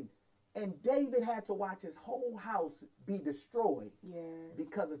 Listen, and David had to watch his whole house be destroyed yes.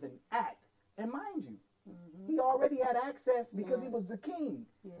 because of an act. And mind you, mm-hmm. he already had access because yes. he was the king.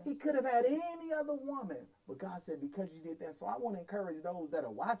 Yes. He could have had any other woman. But God said, because you did that. So I want to encourage those that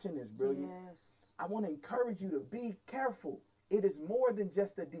are watching this, Brilliant. Yes. I want to encourage you to be careful. It is more than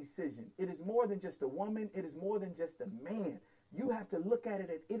just a decision. It is more than just a woman. It is more than just a man. You have to look at it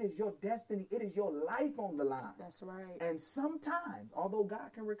as it is your destiny. It is your life on the line. That's right. And sometimes, although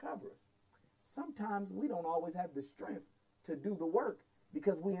God can recover us, sometimes we don't always have the strength to do the work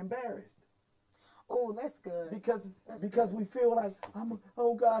because we're embarrassed. Oh, that's good. Because good. We feel like,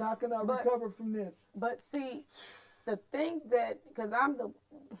 oh God, how can I recover from this? But see, the thing that, because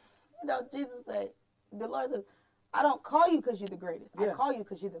Jesus said, the Lord says, I don't call you because you're the greatest. Yeah. I call you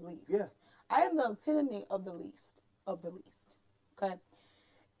because you're the least. Yeah. I am the epitome of the least. Okay?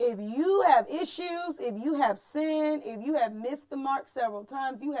 If you have issues, if you have sinned, if you have missed the mark several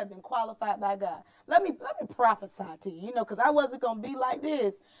times, you have been qualified by God. Let me prophesy to you, because I wasn't going to be like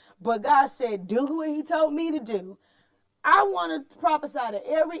this. But God said, do what he told me to do. I want to prophesy to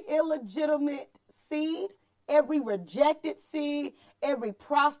every illegitimate seed, every rejected seed, every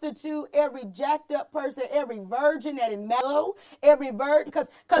prostitute, every jacked up person, every virgin that is mellow, every virgin,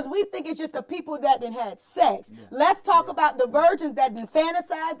 because we think it's just the people that done had sex. Yeah. Let's talk about the virgins that done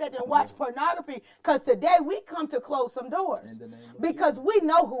fantasized, that done watch pornography, because today we come to close some doors because we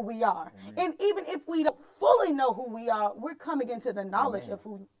know who we are. Amen. And even if we don't fully know who we are, we're coming into the knowledge of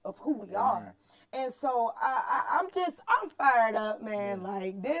who we are. And so I'm fired up, man. Yeah.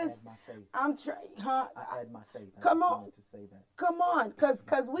 Like this, I'm trying. I add my faith. Come on, to say that. Come on, cause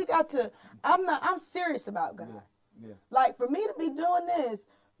we got to. I'm serious about God. Yeah. Like for me to be doing this,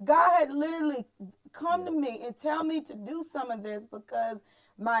 God had literally come to me and tell me to do some of this because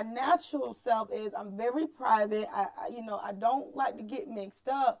my natural self is I'm very private. I don't like to get mixed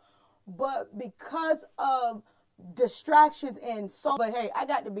up, but because of distractions and but hey, I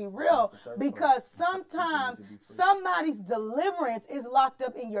got to be real because sometimes somebody's deliverance is locked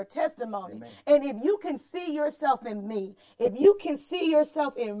up in your testimony. Amen. And if you can see yourself in me, if you can see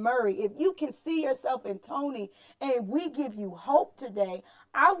yourself in Murray, if you can see yourself in Tony, and we give you hope today,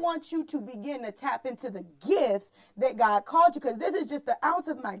 I want you to begin to tap into the gifts that God called you, because this is just the ounce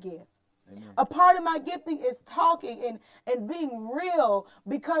of my gift. Amen. A part of my gifting is talking and being real,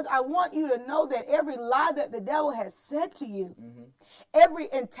 because I want you to know that every lie that the devil has said to you, every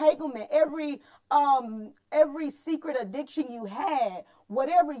entanglement, every secret addiction you had,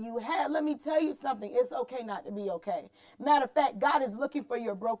 whatever you had, let me tell you something. It's okay not to be okay. Matter of fact, God is looking for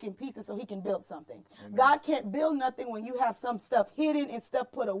your broken pieces so he can build something. Amen. God can't build nothing when you have some stuff hidden and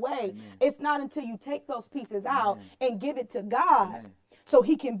stuff put away. Amen. It's not until you take those pieces out and give it to God. Amen. So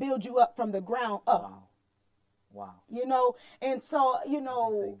he can build you up from the ground up. Wow. You know, and so, you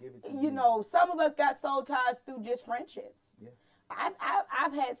know, some of us got soul ties through just friendships. Yeah.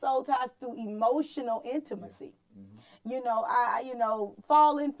 I've had soul ties through emotional intimacy. Yeah. Mm-hmm. You know,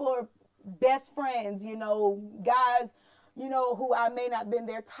 falling for best friends, you know, guys, you know, who I may not been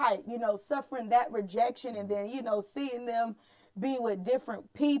their type, you know, suffering that rejection, and then, you know, seeing them be with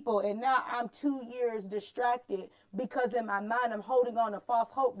different people, and now I'm 2 years distracted because in my mind I'm holding on to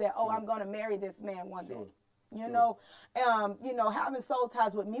false hope that I'm going to marry this man one day. You know, having soul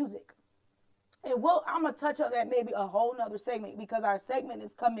ties with music, and I'm gonna touch on that maybe a whole nother segment, because our segment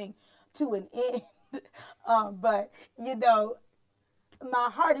is coming to an end. But you know, my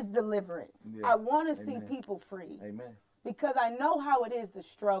heart is deliverance. Yeah. I want to see people free. Amen. Because I know how it is to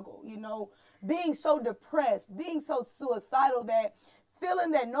struggle, you know, being so depressed, being so suicidal, that feeling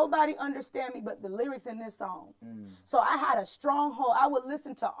that nobody understand me but the lyrics in this song. So I had a stronghold. I would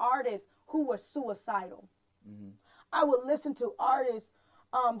listen to artists who were suicidal. I would listen to artists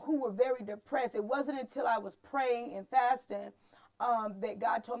who were very depressed. It wasn't until I was praying and fasting that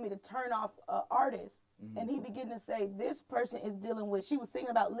God told me to turn off artists. And he began to say, this person is dealing with, she was singing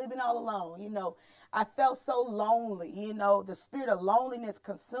about living all alone. You know, I felt so lonely, you know, the spirit of loneliness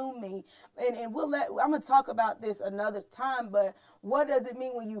consumed me. And I'm going to talk about this another time, but what does it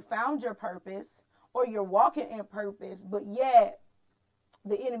mean when you found your purpose or you're walking in purpose, but yet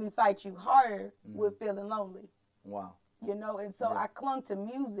the enemy fights you harder with feeling lonely? Wow. You know, and so I clung to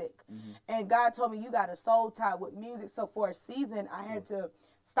music, and God told me, you got a soul tie with music. So for a season, I had to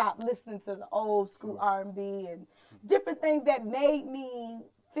stop listening to the old school R&B and different things that made me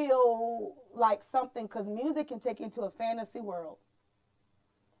feel like something, because music can take you into a fantasy world,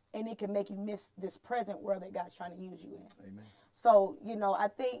 and it can make you miss this present world that God's trying to use you in. Amen. So, you know, I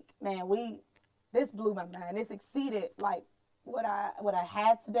think, man, this blew my mind. This exceeded like what I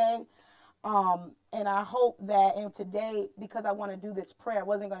had today. And I hope that, and today, because I want to do this prayer, I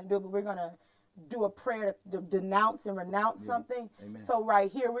wasn't going to do it, but we're going to do a prayer to denounce and renounce something. Amen. So right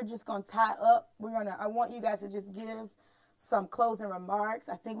here, we're just going to tie up. I want you guys to just give some closing remarks.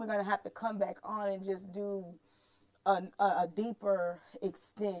 I think we're going to have to come back on and just do a deeper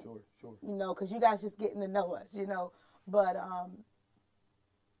extent. Sure. You know, because you guys just getting to know us, you know. But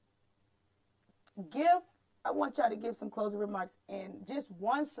I want y'all to give some closing remarks and just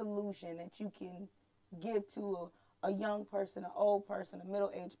one solution that you can give to a young person, an old person, a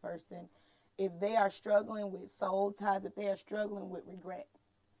middle-aged person, if they are struggling with soul ties, if they are struggling with regret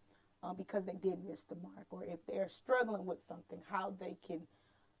because they did miss the mark, or if they're struggling with something, how they can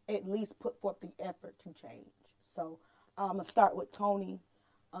at least put forth the effort to change. So I'm going to start with Tony.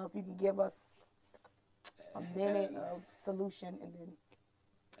 If you can give us a minute of solution, and then...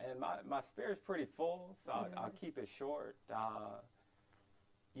 And my spirit's pretty full, so I'll keep it short.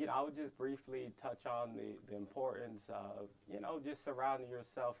 You know, I would just briefly touch on the importance of, you know, just surrounding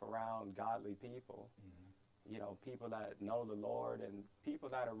yourself around godly people. You know, people that know the Lord and people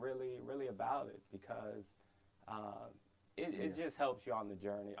that are really, really about it, because it just helps you on the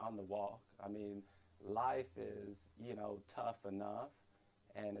journey, on the walk. I mean, life is, you know, tough enough,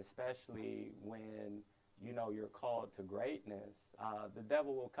 and especially when, you know, you're called to greatness, the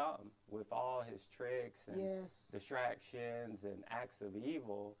devil will come with all his tricks and distractions and acts of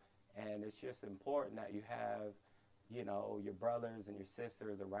evil. And it's just important that you have, you know, your brothers and your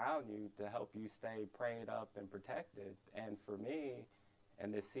sisters around you to help you stay prayed up and protected. And for me,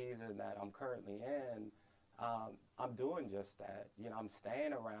 in this season that I'm currently in, I'm doing just that. You know, I'm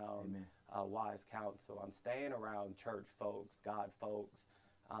staying around wise counsel. I'm staying around church folks, God folks,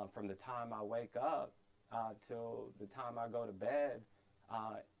 from the time I wake up till the time I go to bed,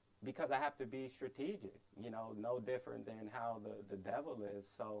 because I have to be strategic, you know, no different than how the devil is.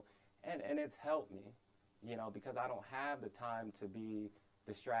 So, and it's helped me, you know, because I don't have the time to be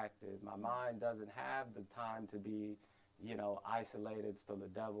distracted. My mind doesn't have the time to be, you know, isolated so the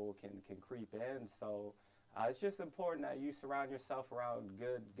devil can creep in. So it's just important that you surround yourself around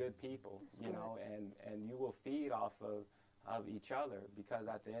good people, you know, and you will feed off of each other, because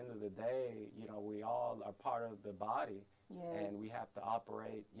at the end of the day, you know, we all are part of the body, and we have to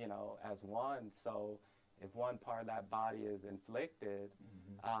operate, you know, as one. So if one part of that body is inflicted,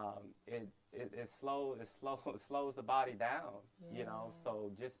 it slows the body down, you know.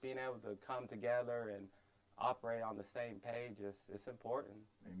 So just being able to come together and operate on the same page is important.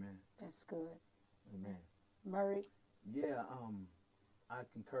 Amen. That's good. Amen. Murray? Yeah, I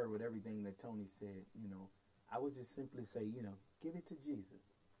concur with everything that Tony said. You know, I would just simply say, you know, give it to Jesus.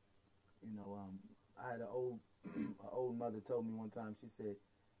 You know, I had an old mother told me one time, she said,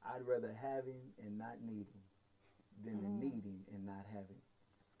 I'd rather have him and not need him than to need him and not have him.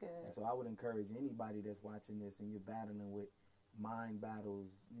 That's good. And so I would encourage anybody that's watching this and you're battling with mind battles,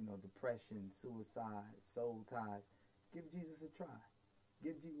 you know, depression, suicide, soul ties, give Jesus a try.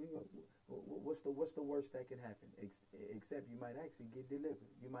 Give Jesus, you know, what's the worst that can happen? Except you might actually get delivered.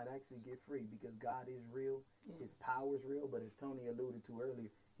 You might actually get free because God is real. Yes. His power is real. But as Tony alluded to earlier,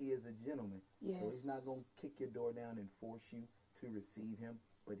 he is a gentleman. Yes. So he's not going to kick your door down and force you to receive him.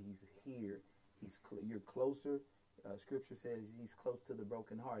 But he's here. You're closer. Scripture says he's close to the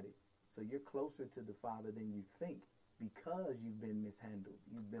brokenhearted. So you're closer to the Father than you think because you've been mishandled.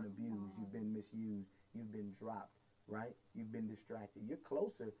 You've been abused. You've been misused. You've been dropped. Right? You've been distracted. You're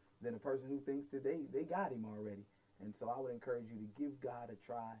closer than a person who thinks that they got him already. And so I would encourage you to give God a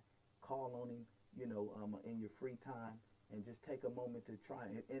try, call on him, you know, in your free time, and just take a moment to try.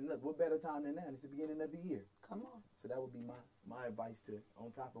 And look, what better time than that? It's the beginning of the year. Come on. So that would be my advice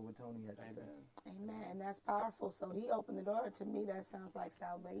on top of what Tony had to say. Amen. And that's powerful. So he opened the door. To me, that sounds like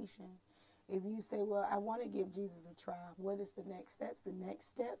salvation. If you say, well, I want to give Jesus a try, what is the next steps? The next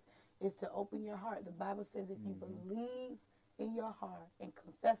steps is to open your heart. The Bible says if you believe in your heart and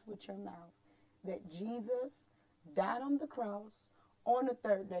confess with your mouth that Jesus died on the cross on the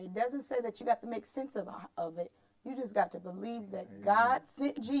third day. It doesn't say that you got to make sense of it. You just got to believe that God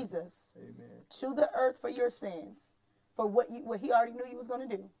sent Jesus to the earth for your sins, for what he already knew he was going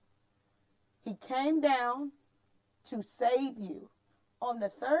to do. He came down to save you. On the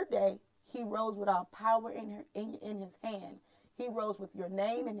third day, he rose with all power in his hand. He rose with your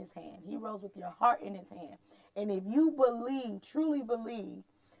name in his hand. He rose with your heart in his hand. And if you truly believe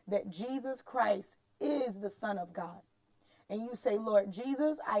that Jesus Christ is the Son of God, and you say, Lord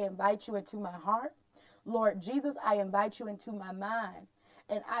Jesus, I invite you into my heart. Lord Jesus, I invite you into my mind.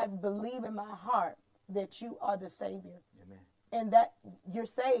 And I believe in my heart that you are the Savior. Amen. And that you're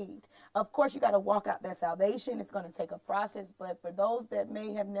saved. Of course, you got to walk out that salvation. It's going to take a process. But for those that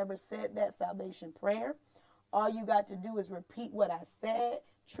may have never said that salvation prayer, all you got to do is repeat what I said,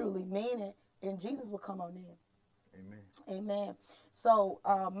 truly mean it, and Jesus will come on in. Amen. Amen. So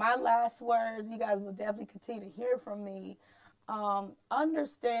my last words, you guys will definitely continue to hear from me.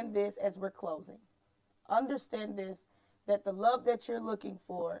 Understand this as we're closing. Understand this, that the love that you're looking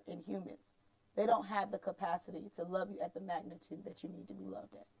for in humans, they don't have the capacity to love you at the magnitude that you need to be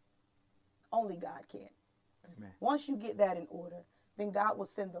loved at. Only God can. Amen. Once you get that in order, then God will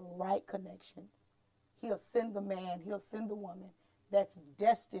send the right connections. He'll send the man, he'll send the woman that's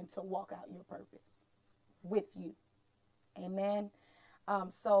destined to walk out your purpose with you. Amen.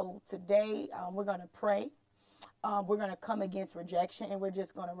 So today we're going to pray. We're going to come against rejection, and we're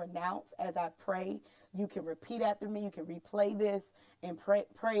just going to renounce as I pray. You can repeat after me. You can replay this and pray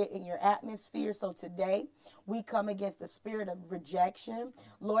it in your atmosphere. So today we come against the spirit of rejection.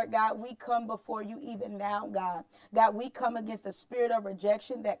 Lord God, we come before you even now, God. God, we come against the spirit of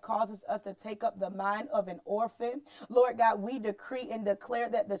rejection that causes us to take up the mind of an orphan. Lord God, we decree and declare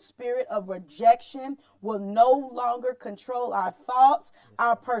that the spirit of rejection will no longer control our thoughts,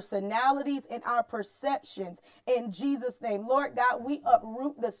 our personalities, and our perceptions. In Jesus' name, Lord God, we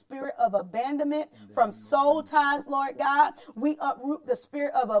uproot the spirit of abandonment from soul ties, Lord God. We uproot the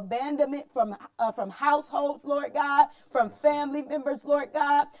spirit of abandonment from households, Lord God, from family members, Lord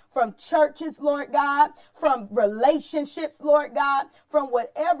God, from churches, Lord God, from relationships, Lord God, from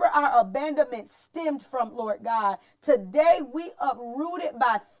whatever our abandonment stemmed from, Lord God. Today we uproot it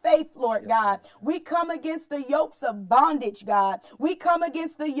by faith, Lord God. We come against the yokes of bondage, God. We come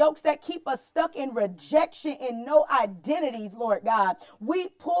against the yokes that keep us stuck in rejection and no identities, Lord God. We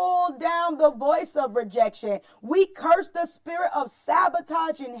pull down the voice of rejection. We curse the spirit of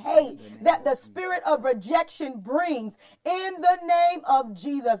sabotage and hate that the spirit of rejection brings in the name of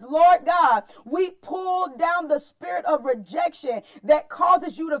Jesus. Lord God, we pull down the spirit of rejection that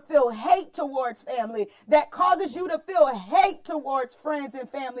causes you to feel hate towards family, that causes you to feel hate towards friends and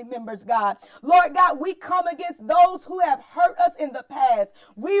family members, God. Lord God, we come against those who have hurt us in the past.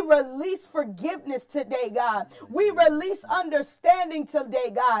 We release forgiveness today, God. We release understanding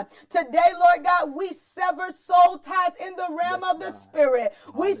today, God. Today, Lord God, we sever soul ties in the realm of the spirit.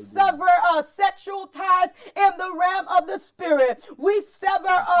 We sever sexual ties in the realm of the spirit. We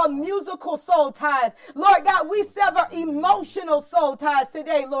sever musical soul ties. Lord God, we sever emotional soul ties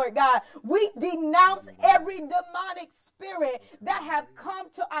today, Lord God. We denounce every demonic spirit that have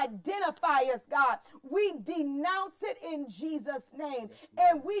come to identify us, God. We denounce it in Jesus' name.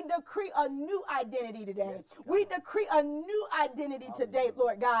 And we decree a new identity today. We decree a new identity today,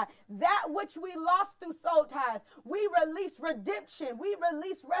 Lord God. That which we lost through soul ties, we release redemption. We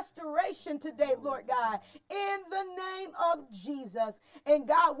release restoration today, Lord God, in the name of Jesus. And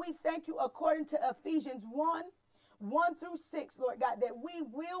God, we thank you according to Ephesians 1:1-6, Lord God, that we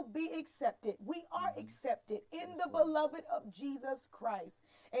will be accepted. We are accepted in the beloved of Jesus Christ.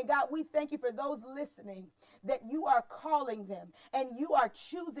 And God, we thank you for those listening, that you are calling them and you are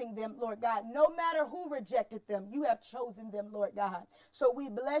choosing them, Lord God. No matter who rejected them, you have chosen them, Lord God. So we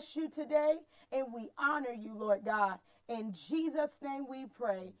bless you today and we honor you, Lord God. In Jesus' name we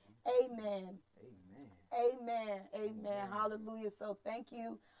pray. Amen. Amen. Amen. Hallelujah. So thank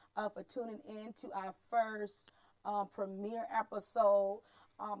you for tuning in to our first premiere episode.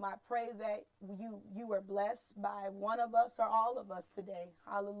 I pray that you were blessed by one of us or all of us today.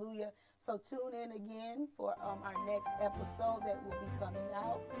 Hallelujah. So tune in again for our next episode that will be coming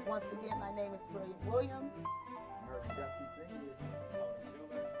out. Once again, my name is Brilliant Williams.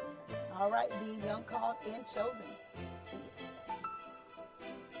 All right, being young, called, and chosen. See you.